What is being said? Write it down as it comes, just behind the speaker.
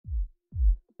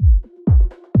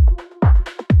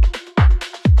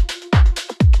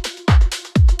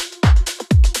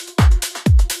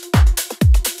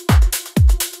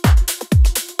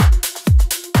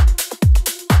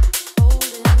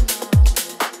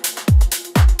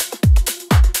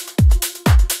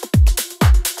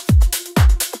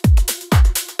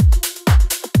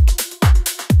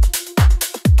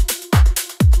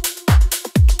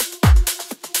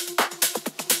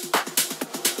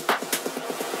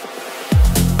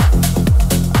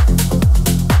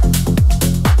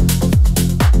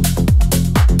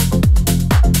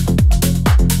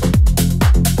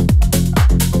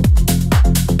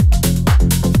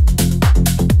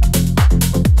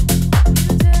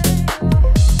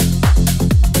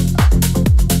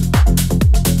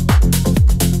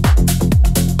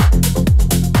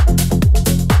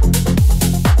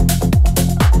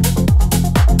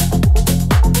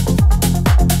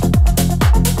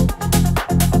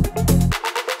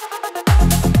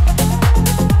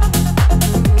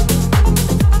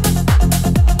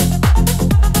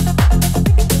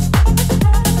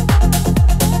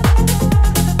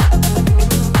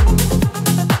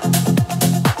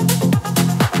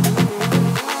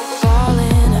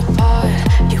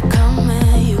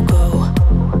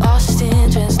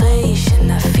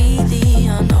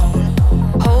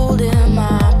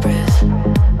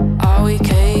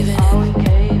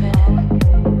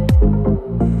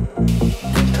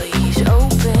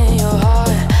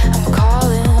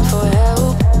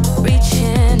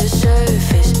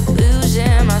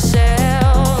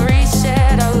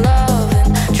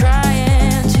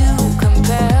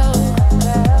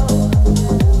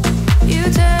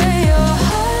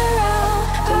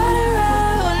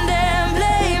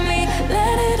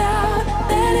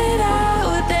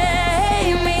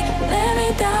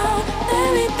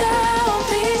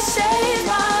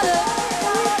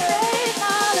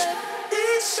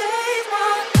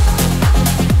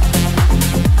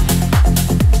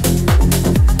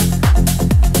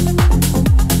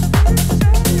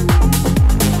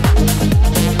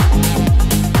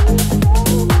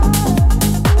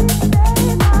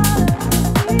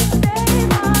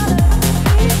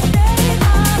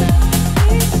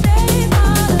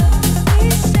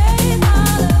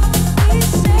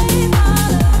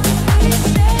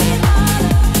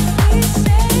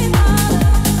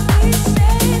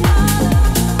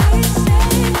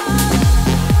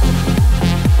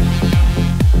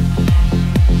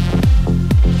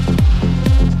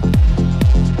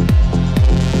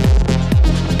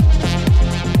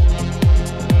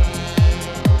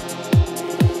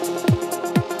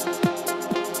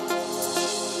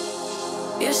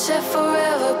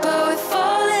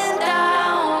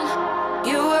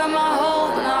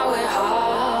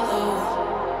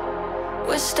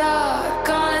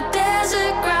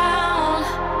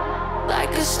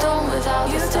a stone without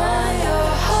you. Turn your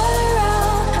heart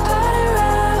around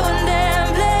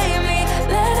and blame me.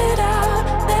 Let it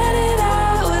out, then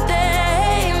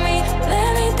hate me. Let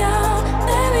me down,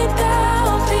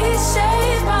 please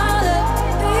save my love.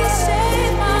 Please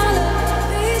save my love.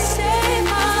 Please save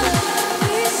my love.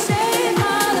 Please save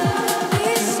my love.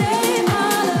 Please save my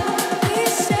love.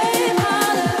 Please save my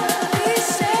love.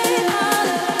 Please save my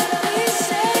love. Please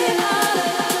save my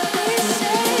love. Please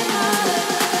save my love.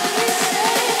 Please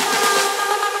save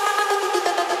my love.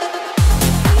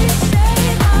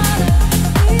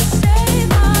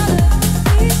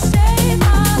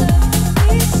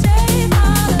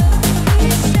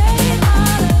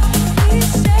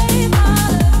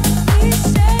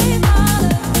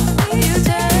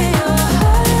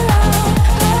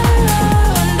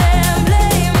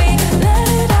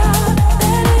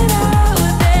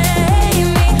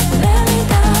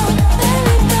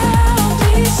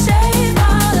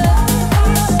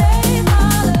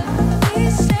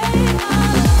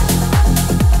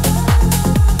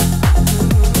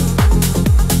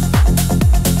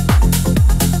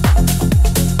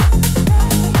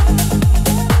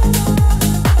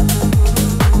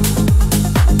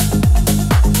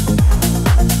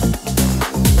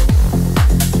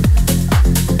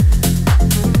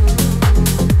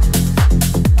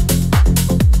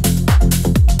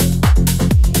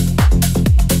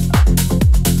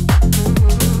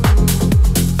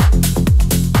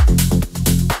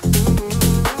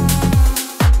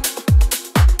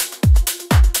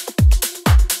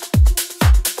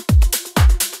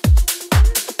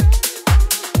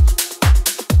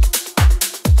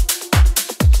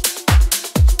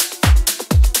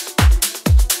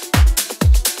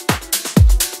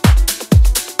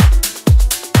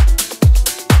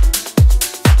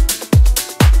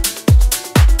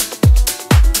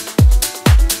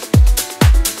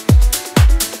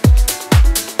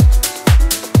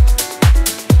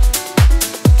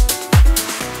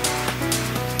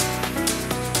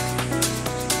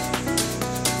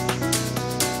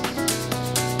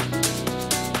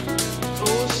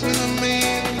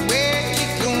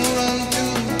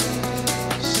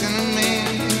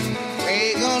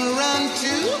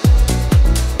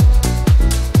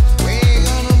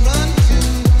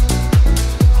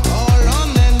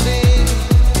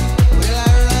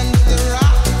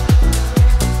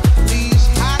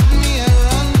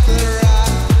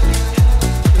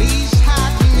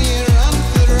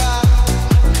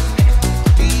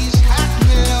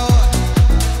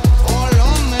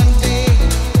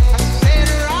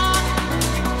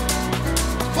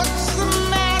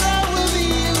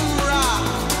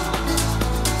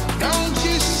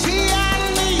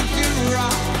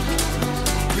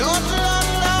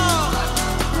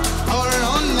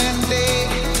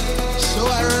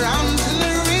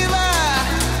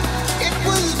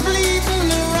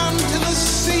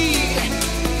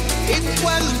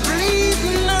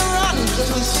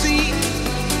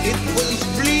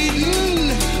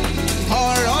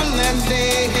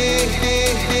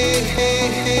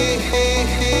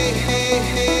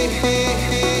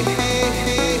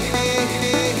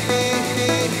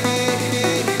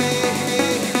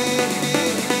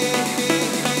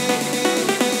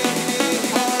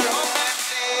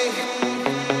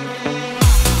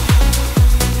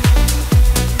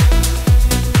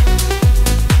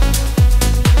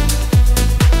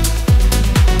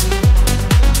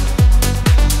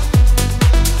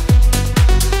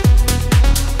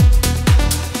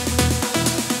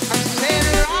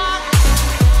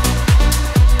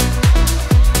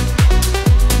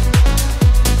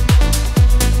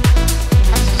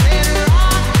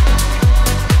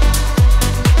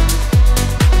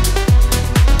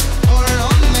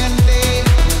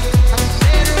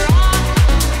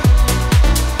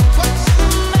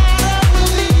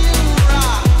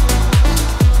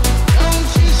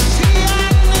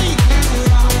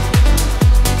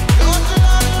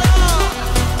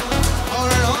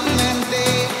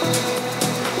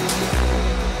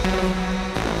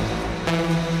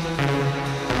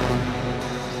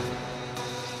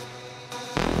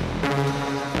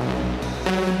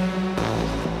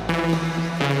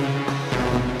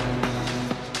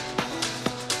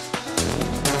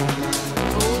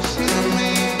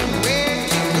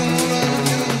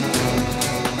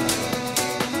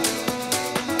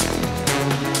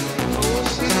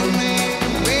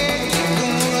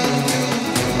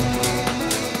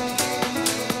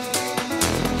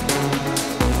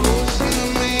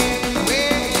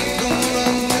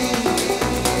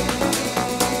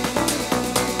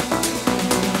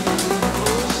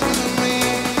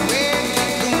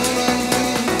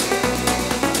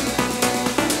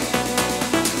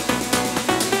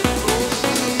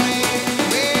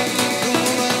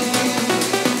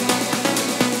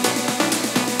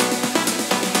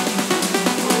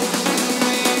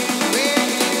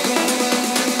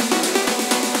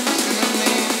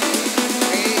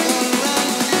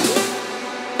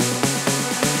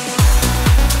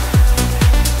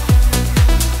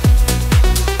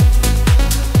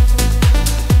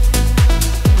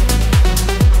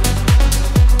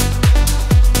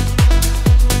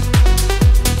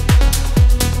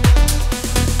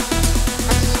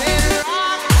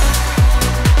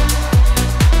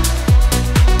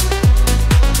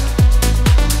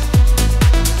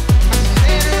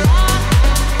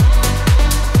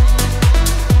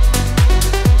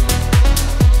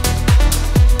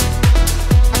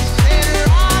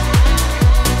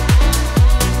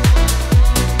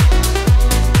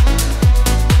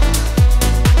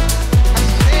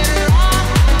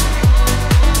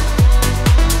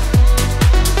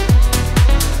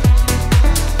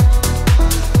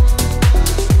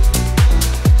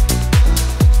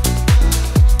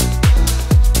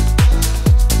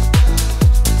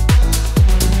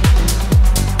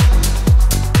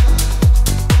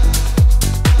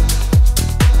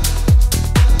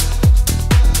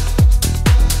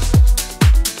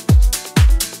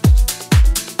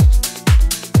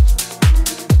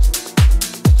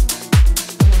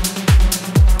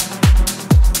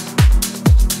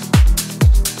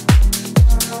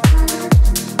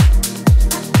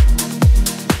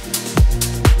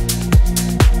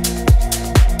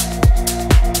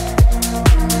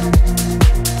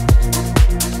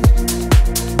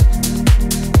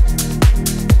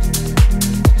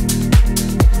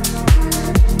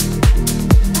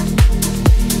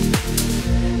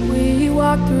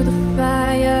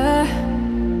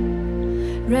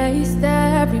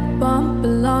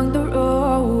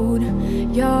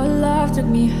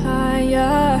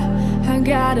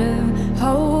 gotta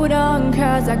hold on,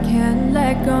 cause I can't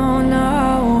let go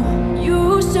now.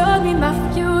 You showed me my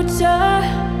future,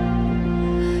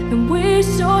 and we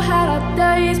sure had our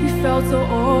days, we felt so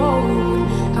old.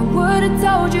 I would've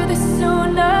told you this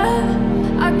sooner.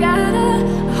 I gotta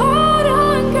hold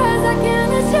on, cause I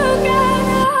can't let you go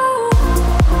now.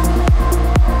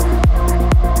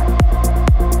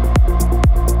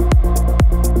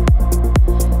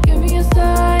 Give me a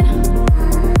sign,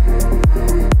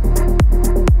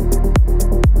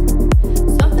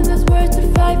 something that's worth to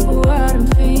fight for what I'm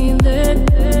feeling.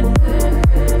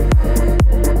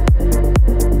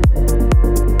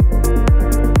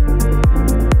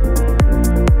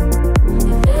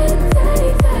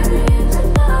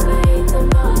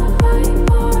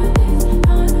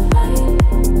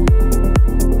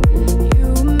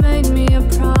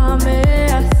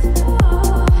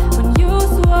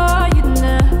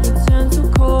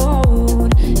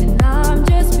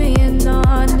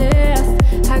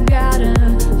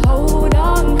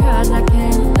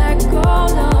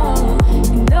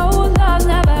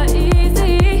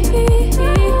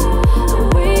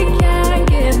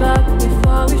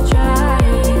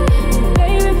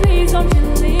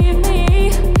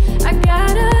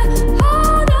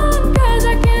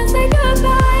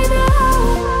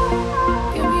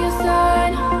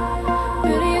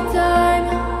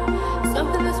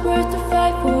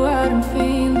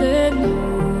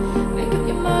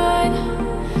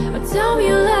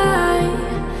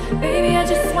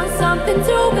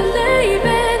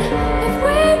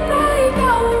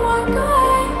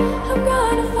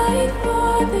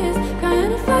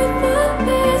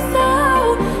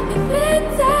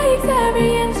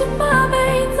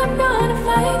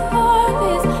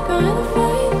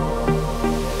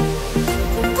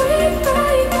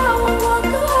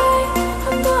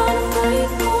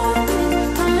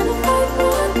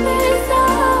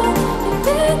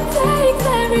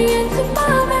 Every inch of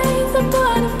my veins, I'm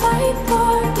gonna fight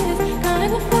for this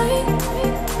kind of fight.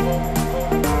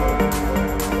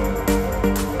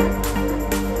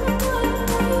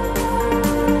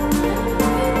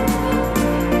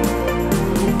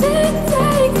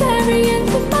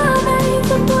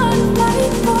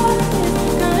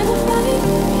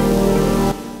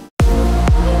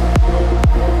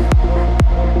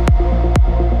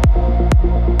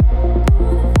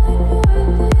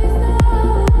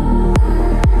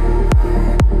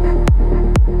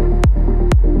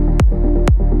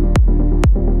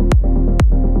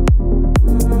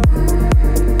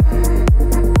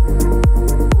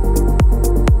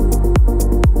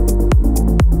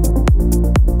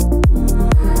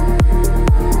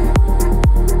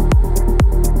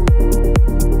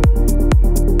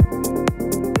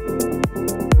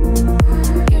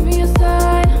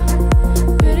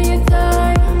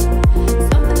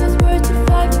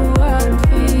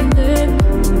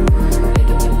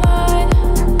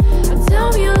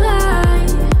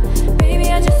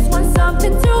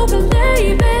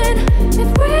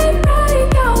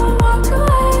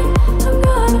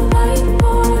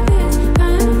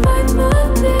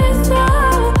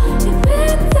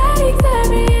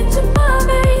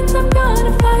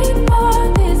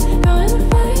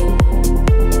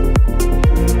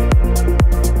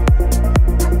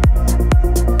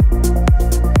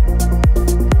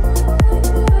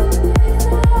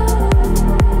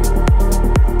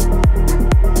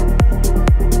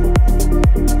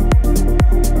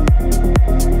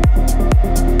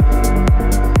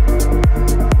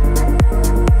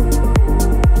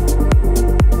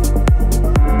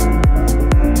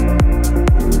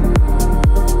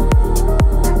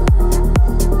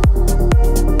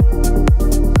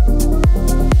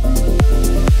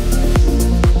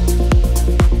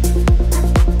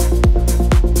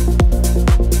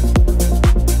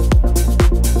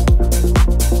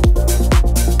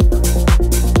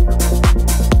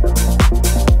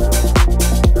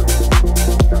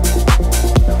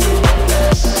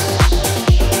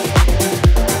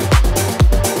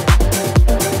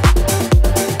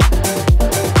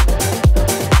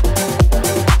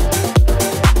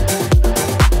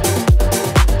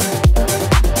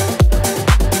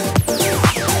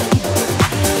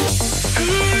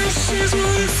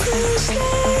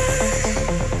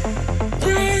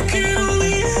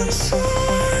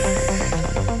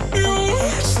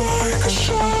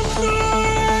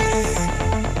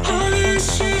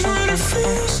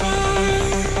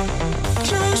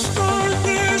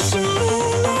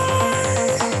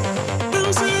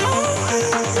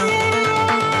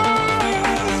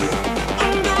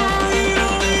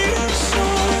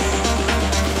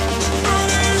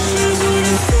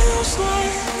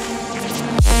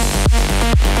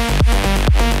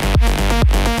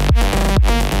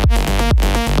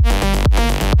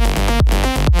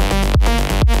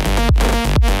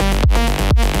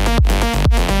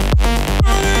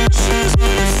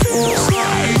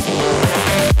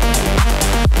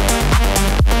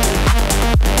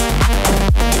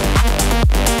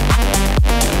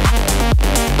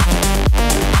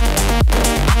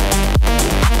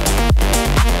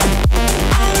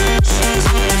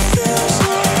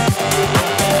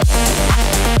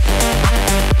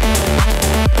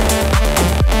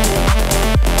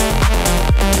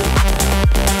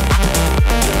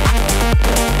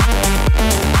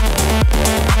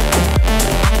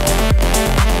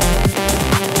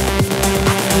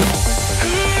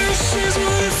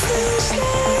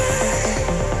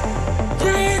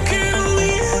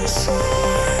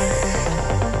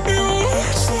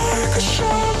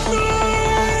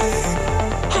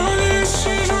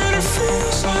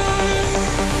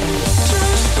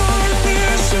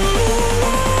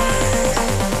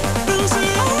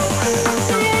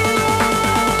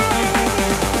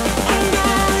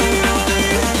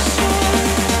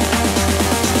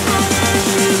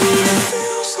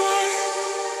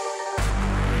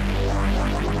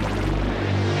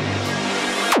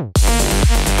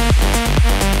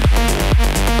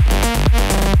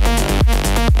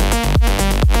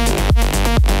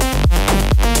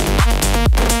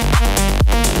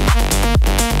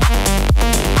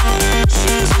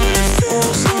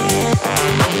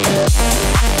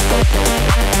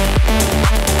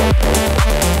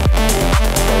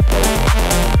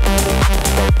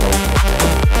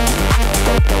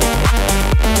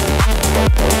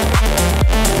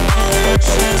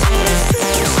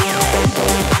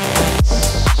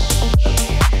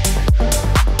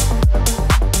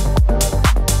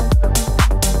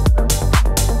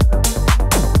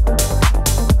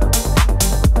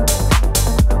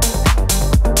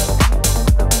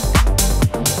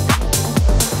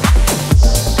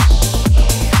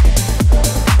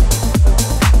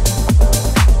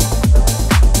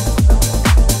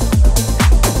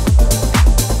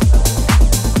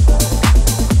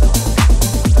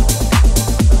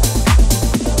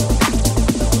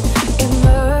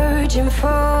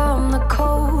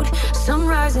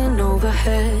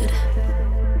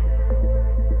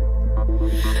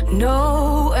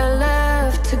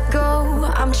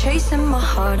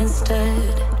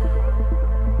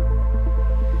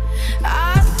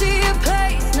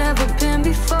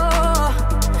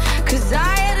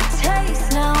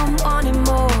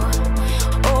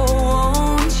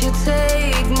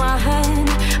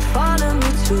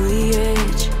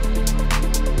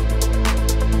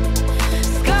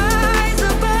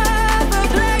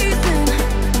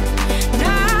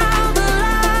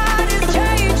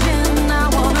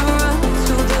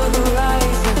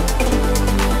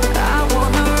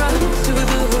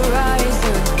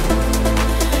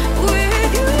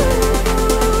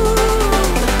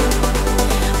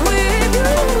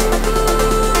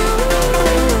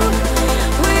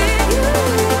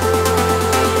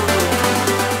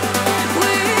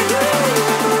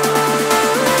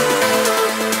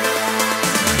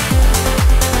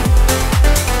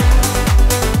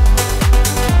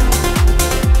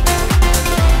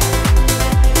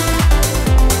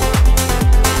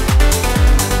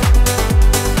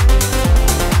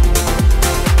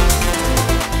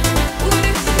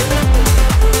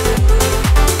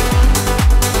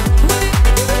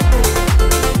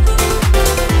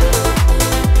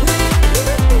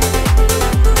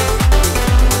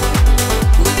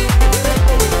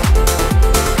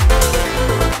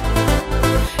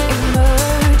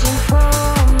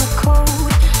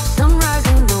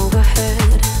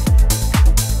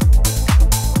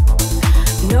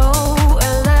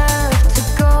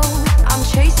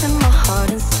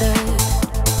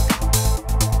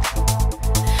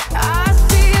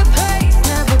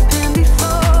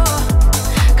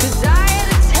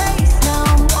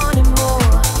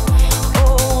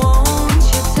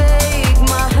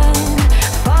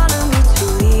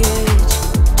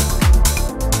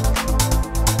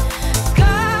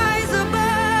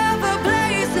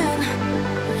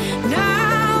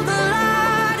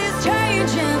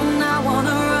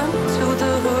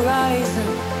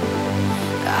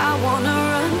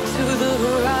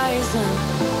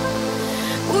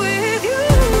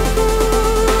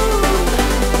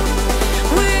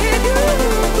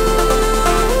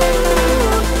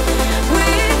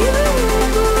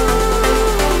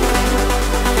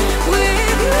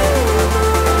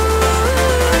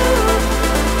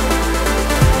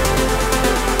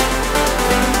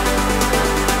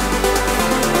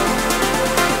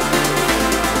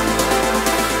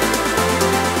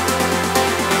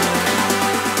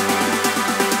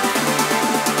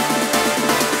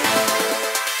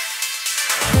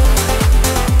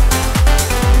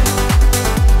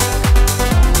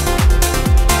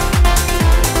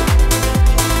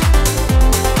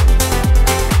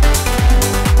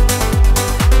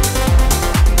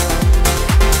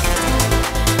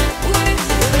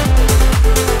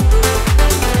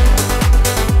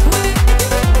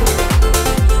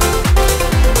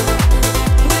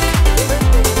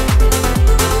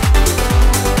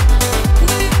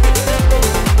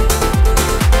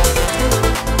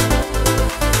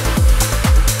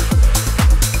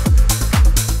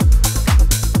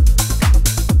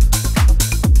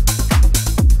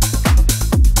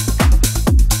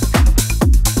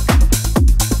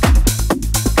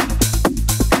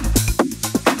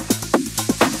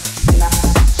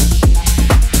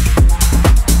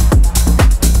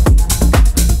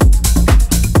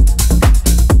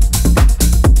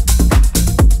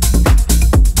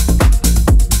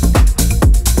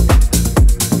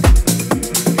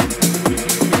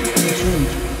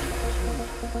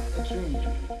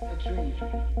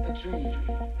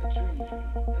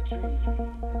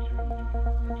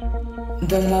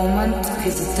 The moment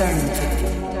is eternity.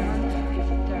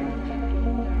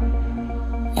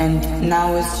 And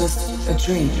now it's just a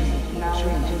dream.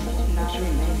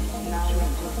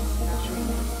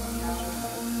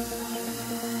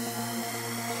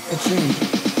 A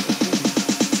dream.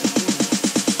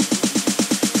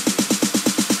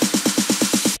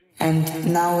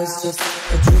 And now it's just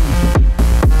a dream.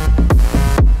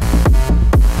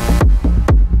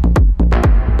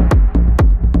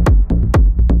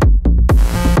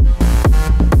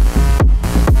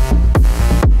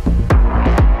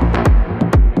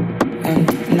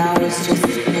 Now it's just a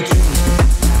dream.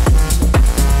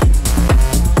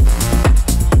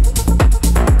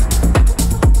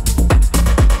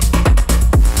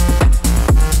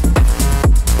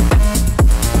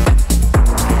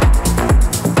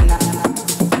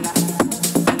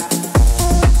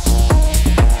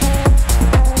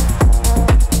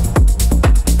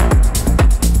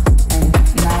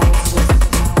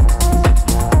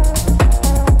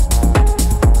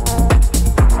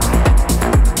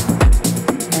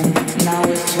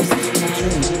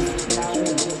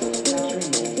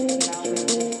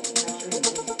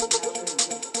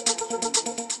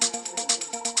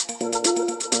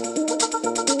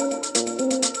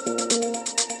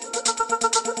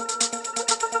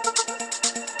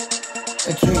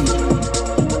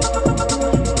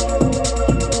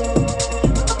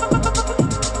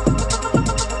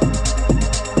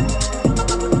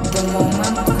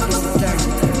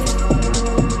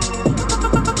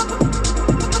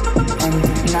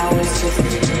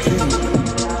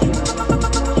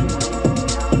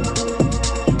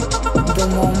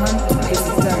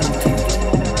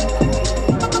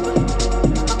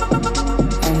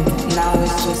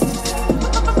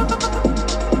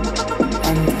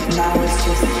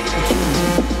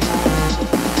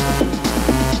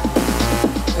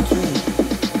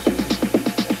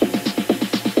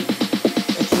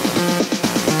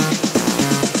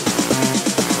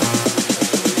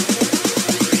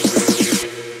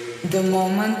 The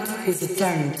moment is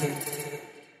eternity,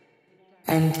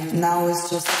 and now it's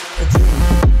just a dream.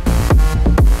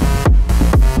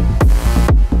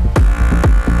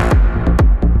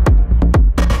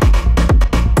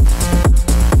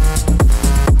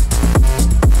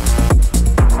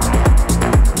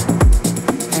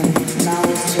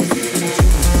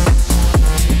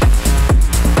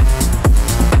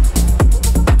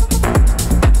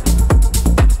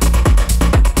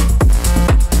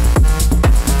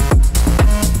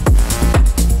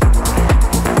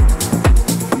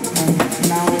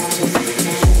 Now it's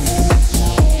just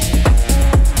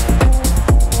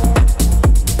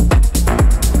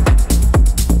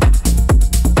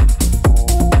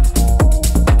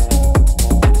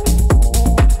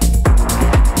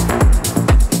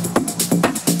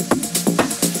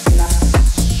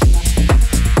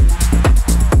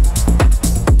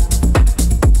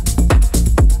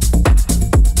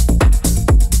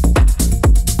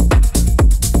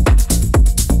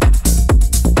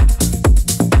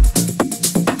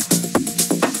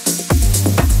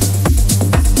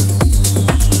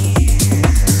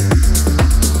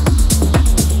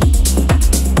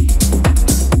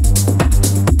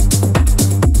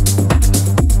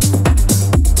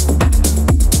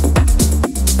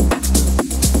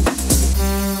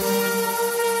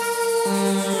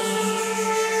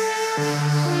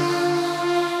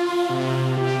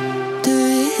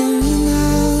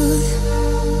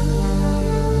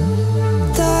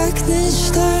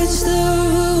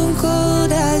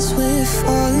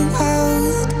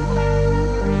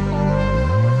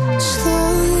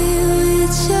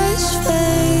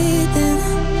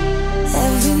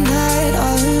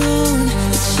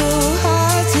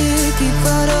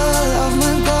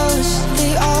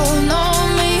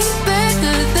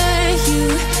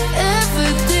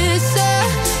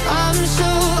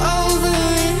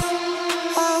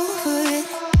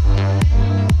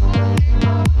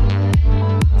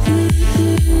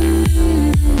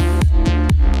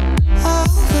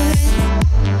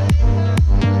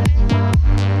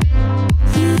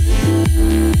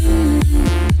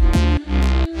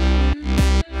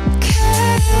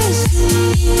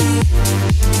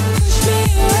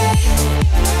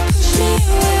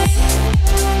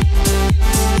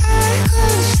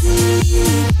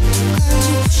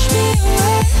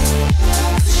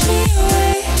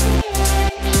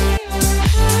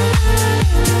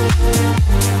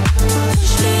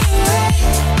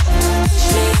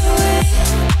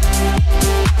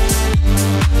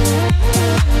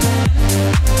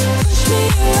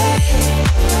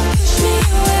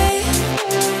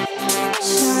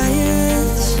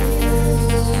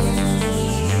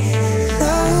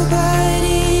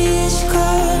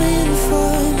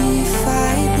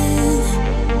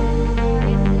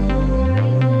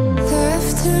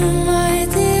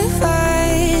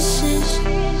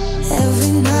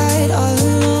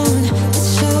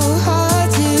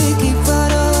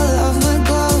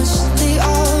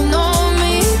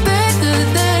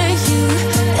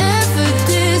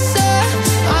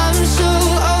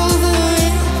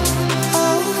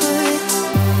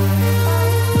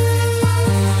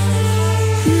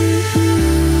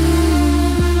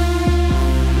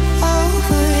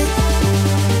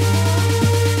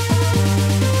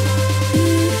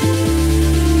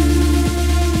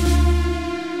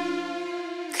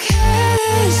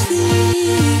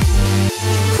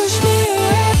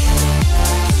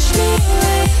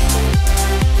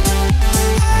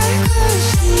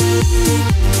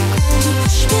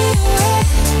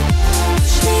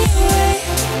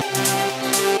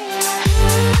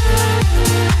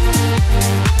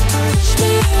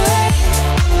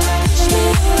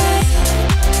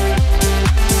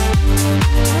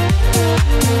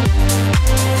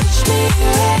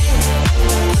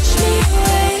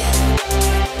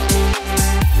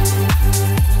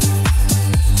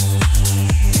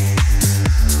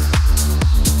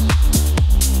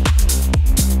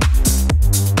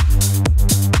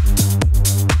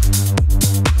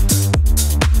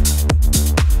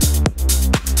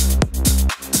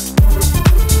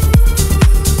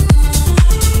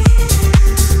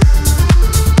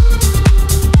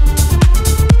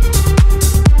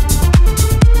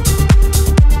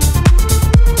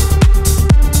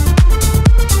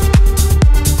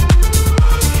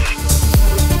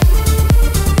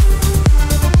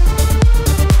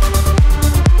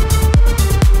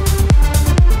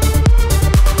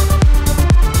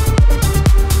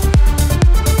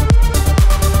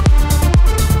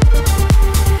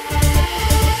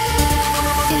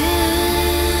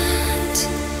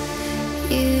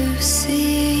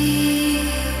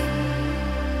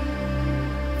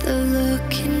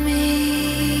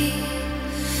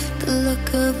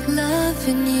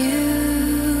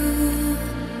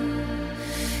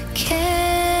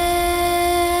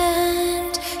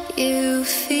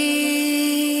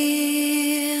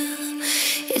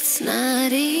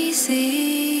not easy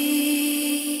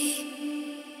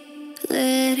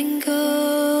letting go.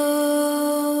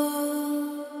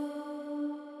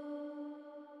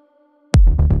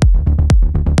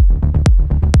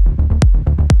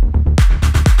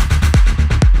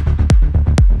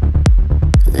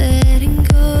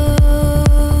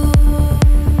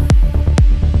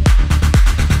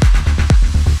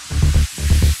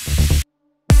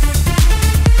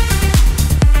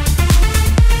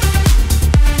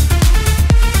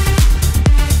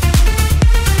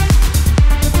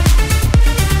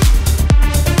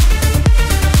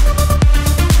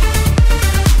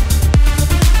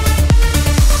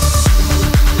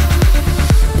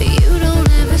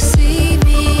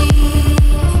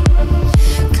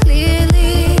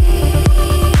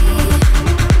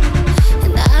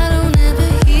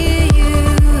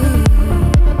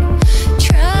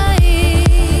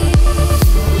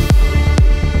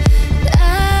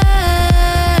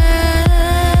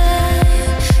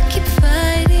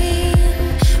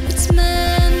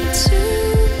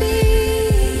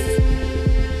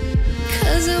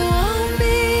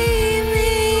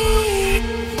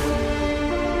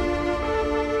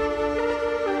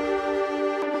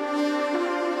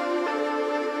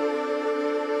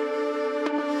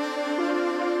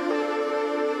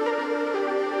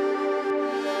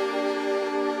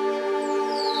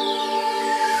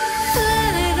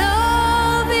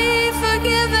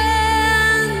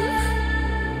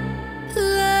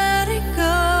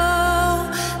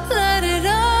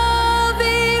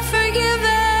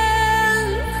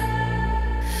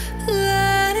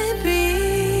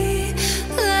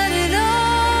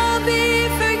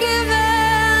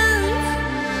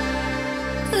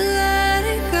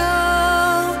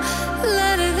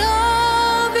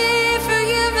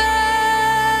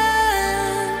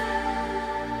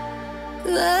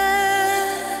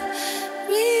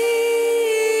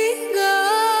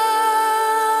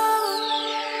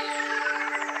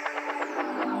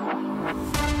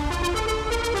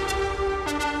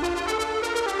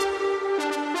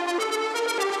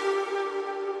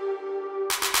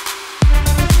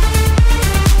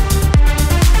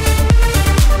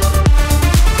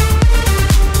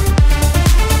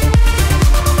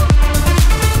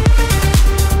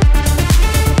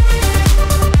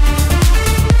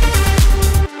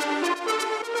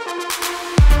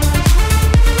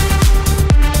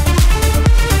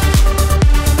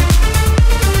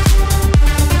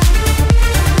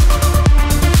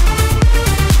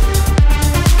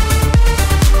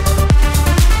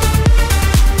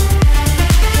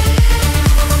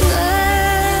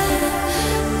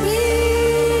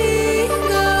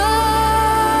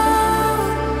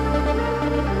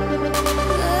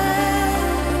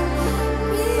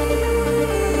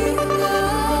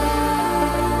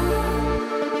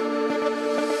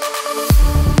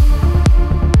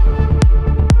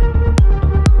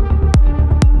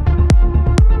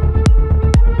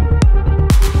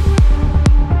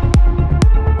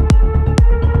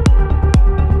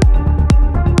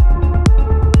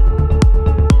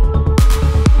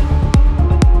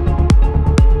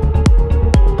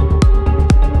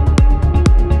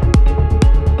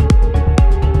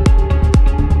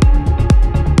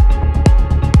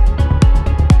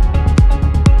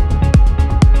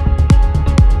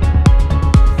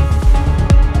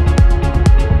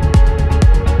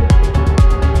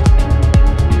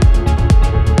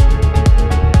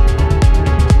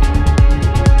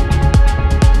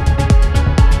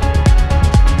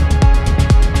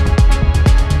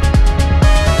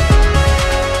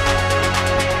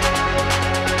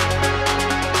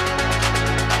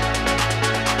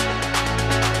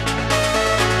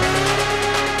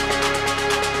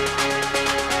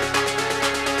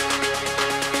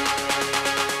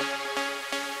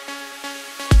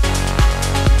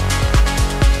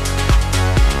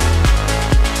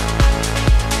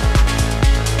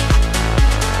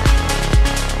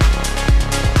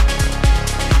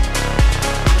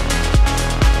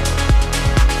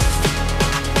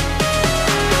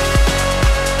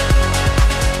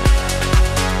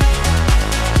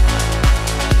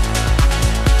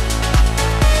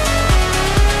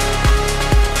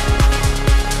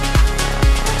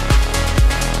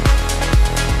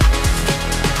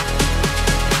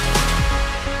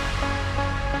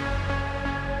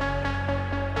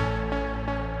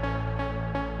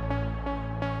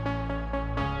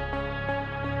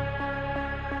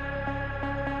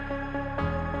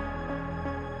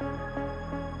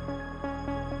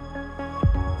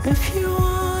 If you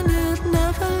want it,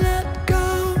 never let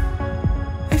go.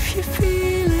 If you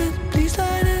feel it, please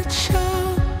let it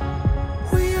show.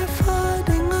 We are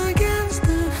fighting against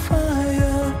the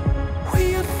fire.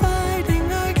 We are fighting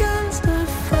against the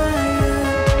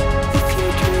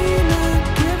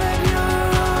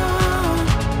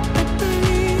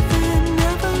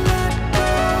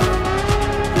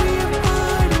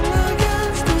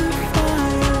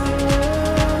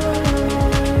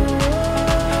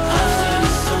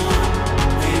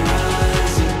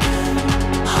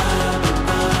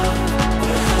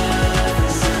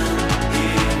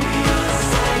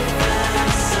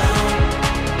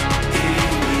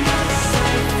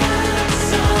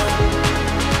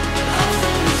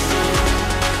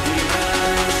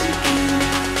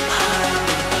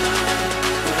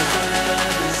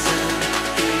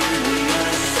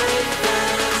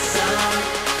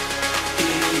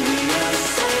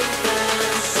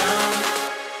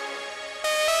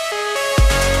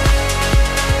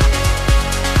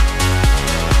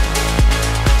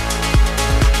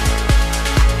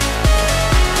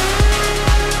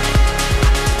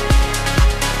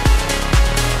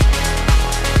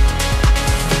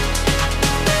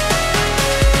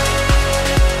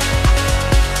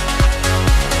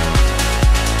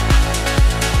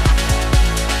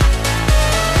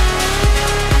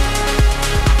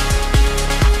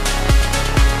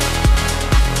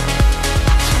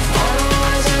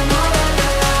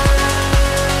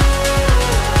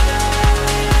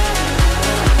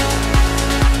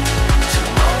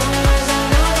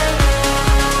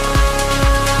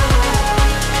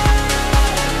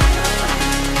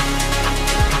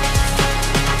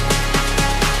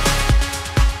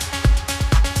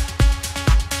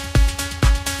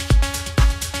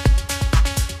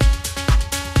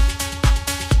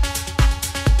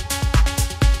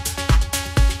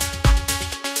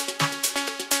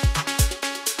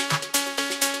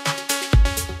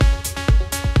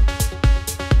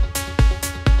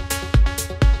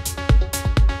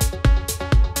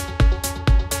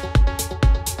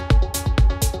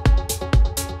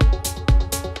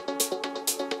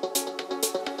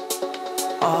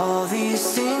All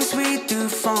these things we do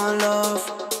for love,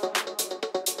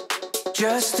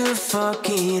 just to fuck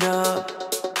it up.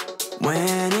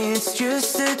 When it's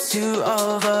just the two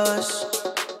of us,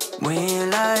 we're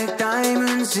like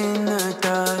diamonds in the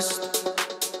dust.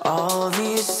 All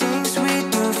these things we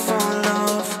do for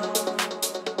love,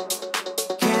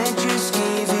 can't just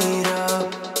give it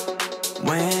up.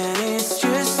 When it's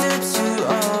just the two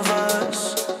of us,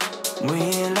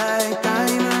 we're like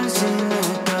diamonds in the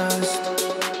dust.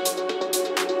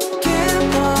 Can't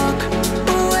walk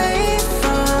away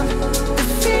from the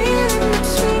feeling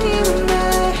between you and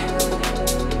I.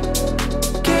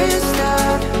 Can't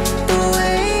stop the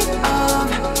weight of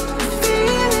the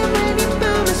feeling when you're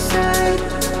by my side.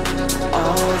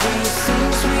 All these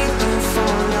things we do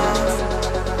for love,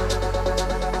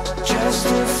 just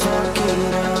to fuck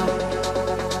it up.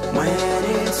 When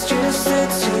it's just the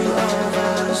two of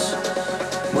us,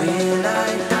 we're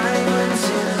like diamonds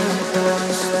in the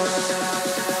dust.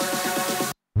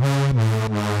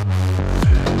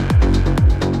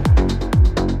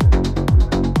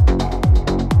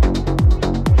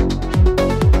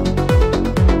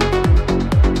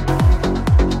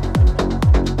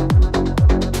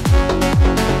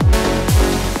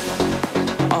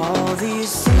 All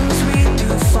these things we do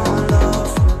for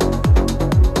love,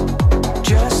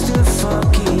 just to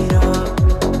fuck it up.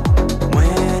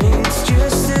 When it's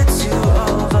just the two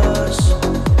of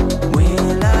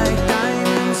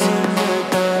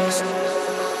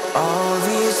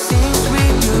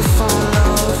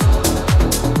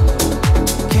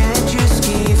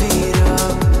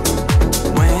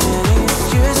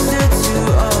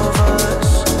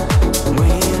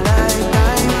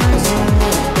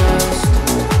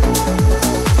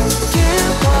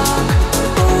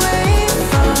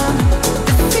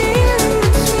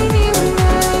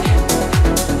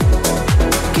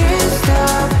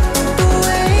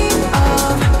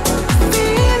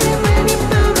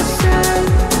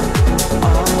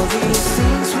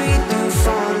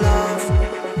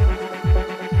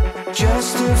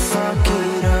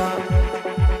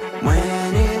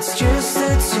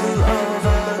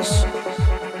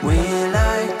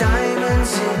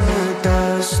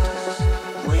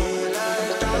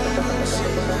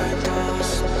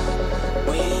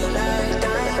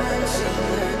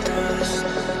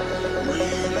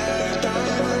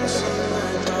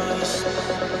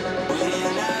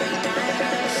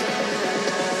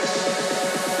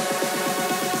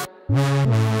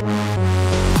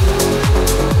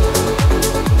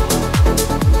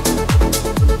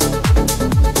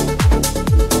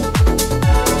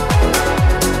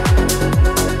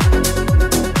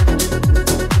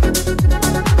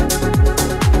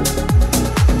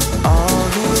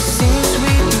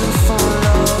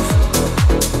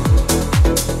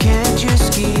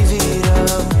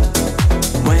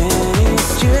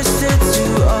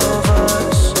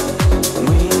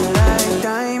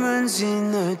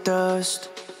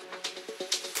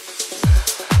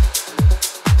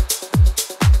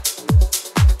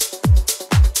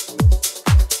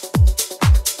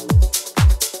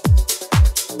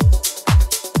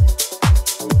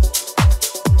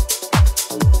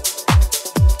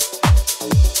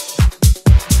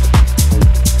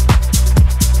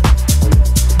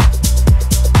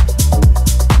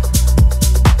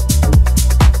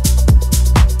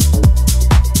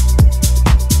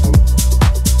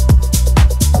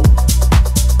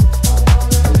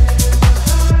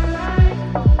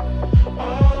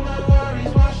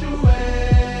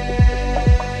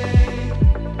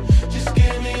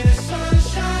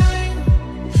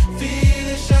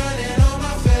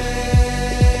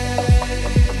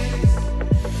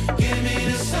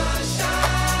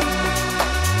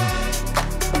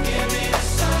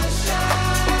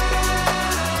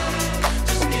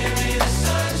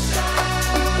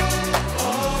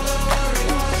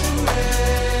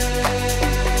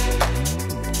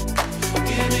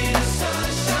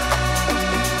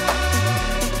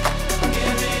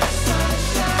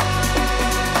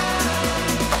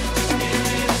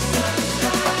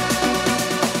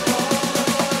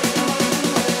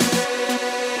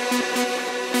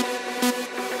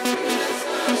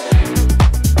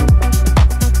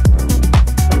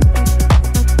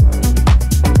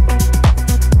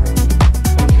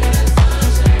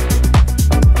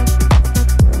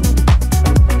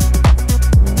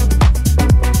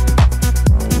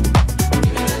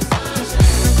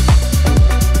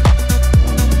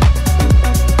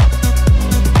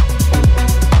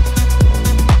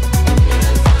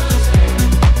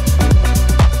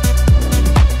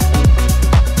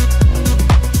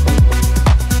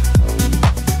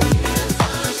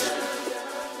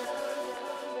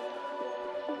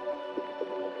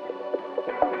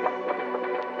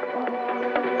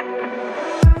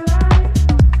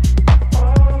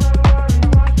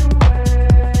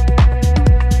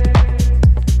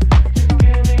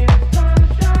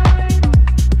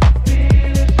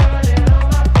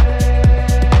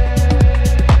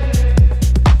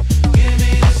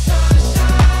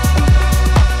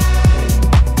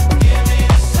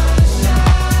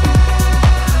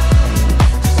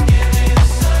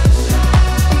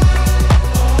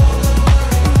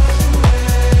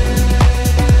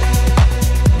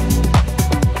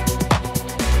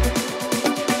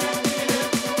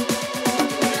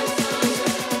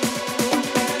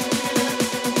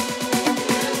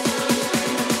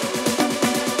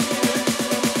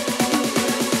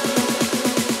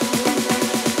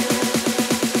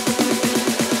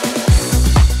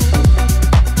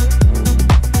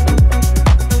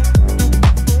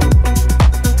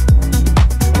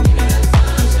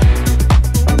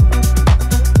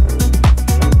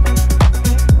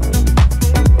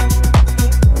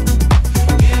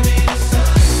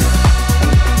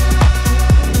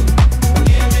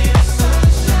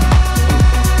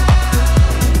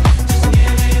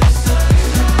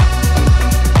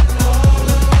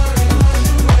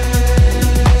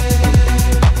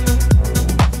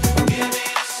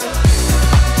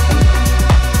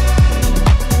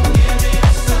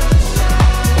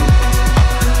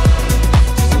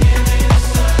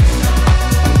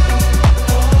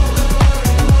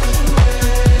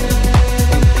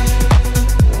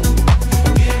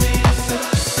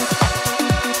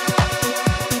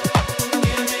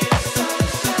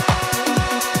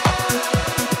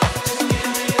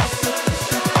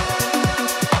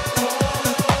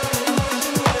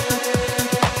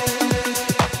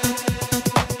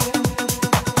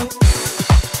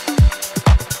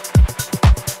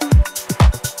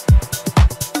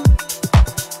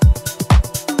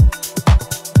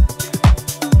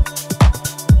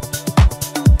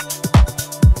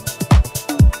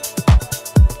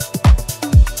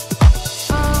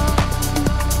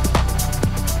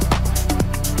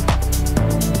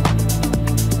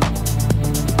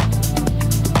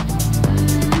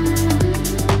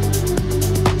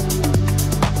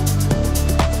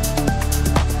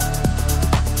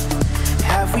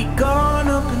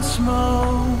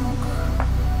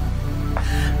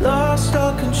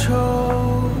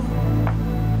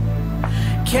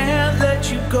can't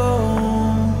let you go.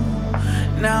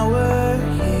 Now we're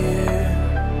here.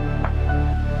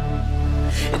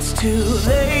 It's too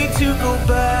late to go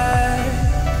back,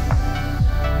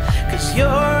 'cause you're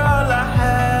all I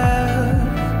have.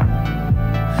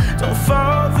 Don't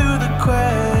fall through the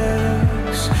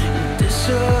cracks and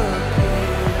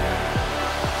disappear.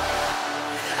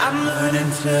 I'm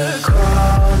learning to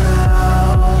crawl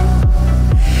now.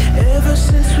 Ever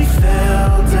since we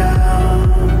fell down,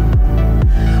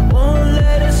 won't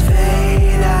let us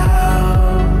fade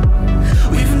out.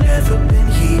 We've never been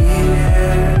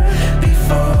here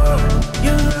before.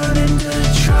 You're learning to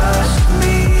trust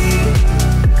me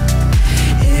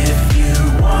if you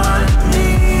want me.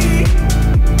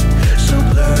 So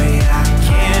blurry I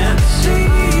can't see.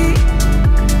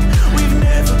 We've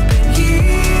never been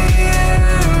here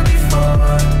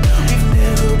before. We've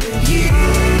never been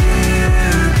here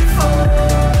before.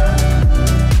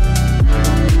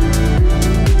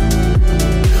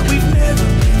 We've never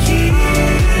been here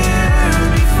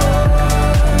before.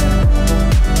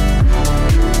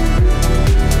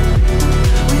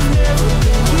 We've never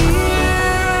been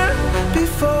here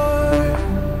before.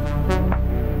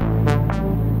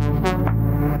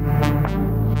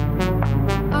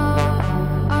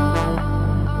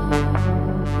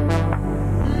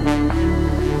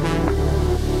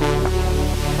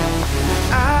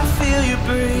 I feel you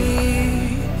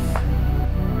breathe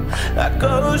like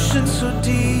ocean so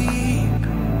deep.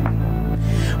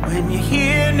 When you're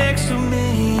here next to me,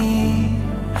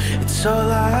 it's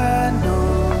all I know.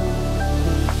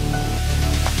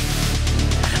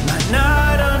 Might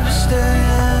not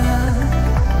understand,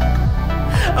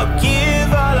 I'll give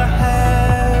all I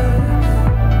have.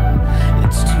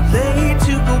 It's too late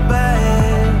to go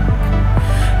back,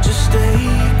 just stay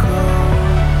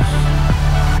close.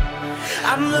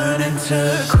 I'm learning to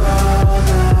crawl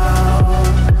now.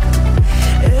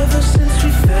 Ever since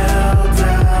we fell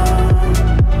down,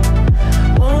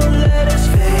 won't let us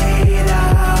fade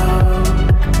out.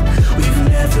 We've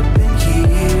never been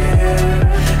here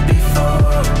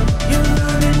before. You're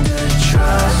learning to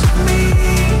trust me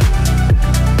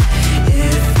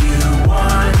if you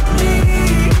want me.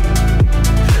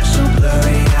 So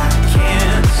blurry I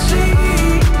can't see.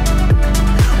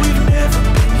 We've never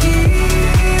been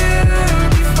here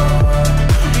before.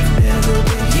 We've never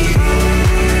been here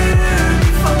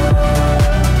before.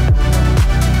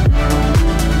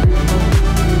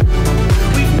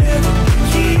 We've never been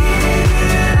here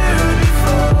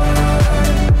before.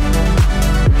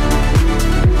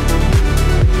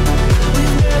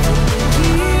 We've never been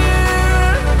here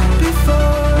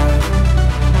before.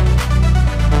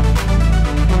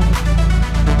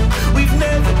 We've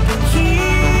never been here before. We've never been here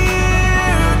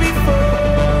before.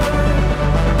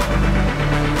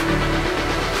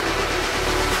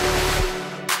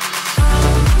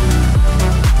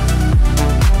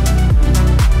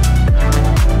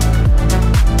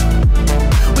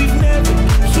 We've never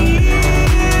been here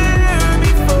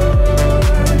before.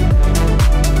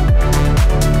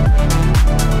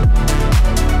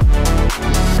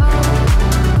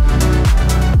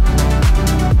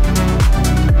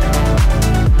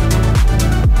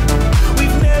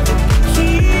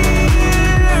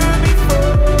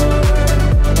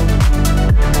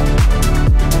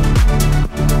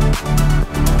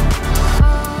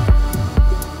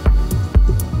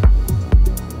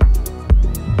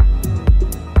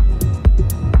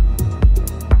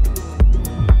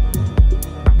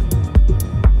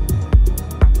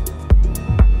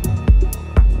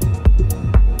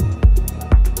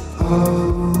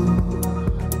 Oh,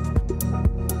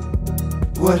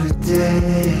 what a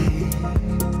day.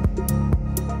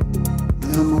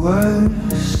 The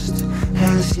worst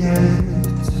has yet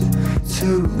to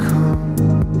come.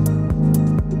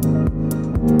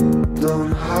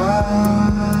 Don't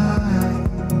hide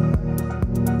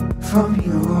from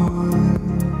your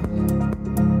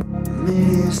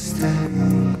mistakes.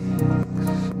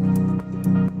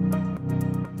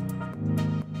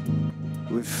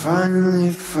 We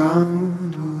finally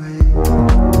found a way.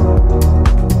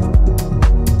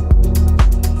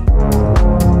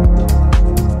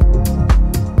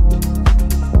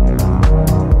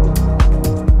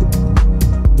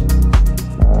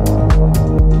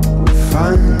 We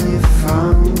finally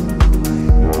found a way.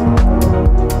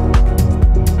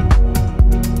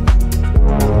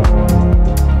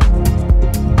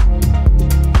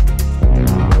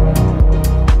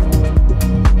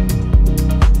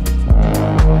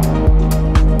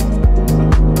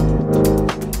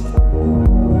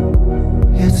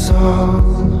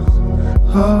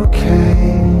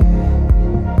 okay.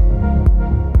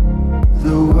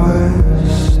 The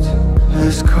worst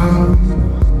has come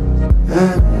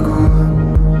and good.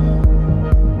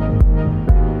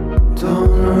 Don't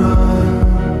run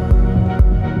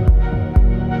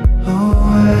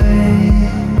away.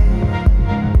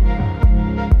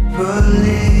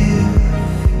 Believe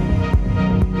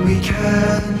we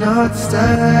cannot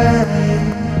stay.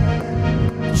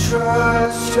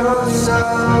 Trust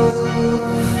yourself.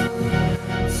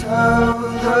 Tell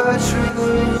the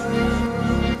truth.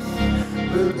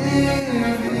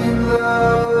 Believe in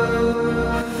love.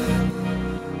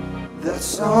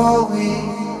 That's all we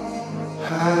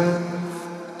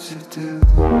have to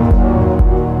do.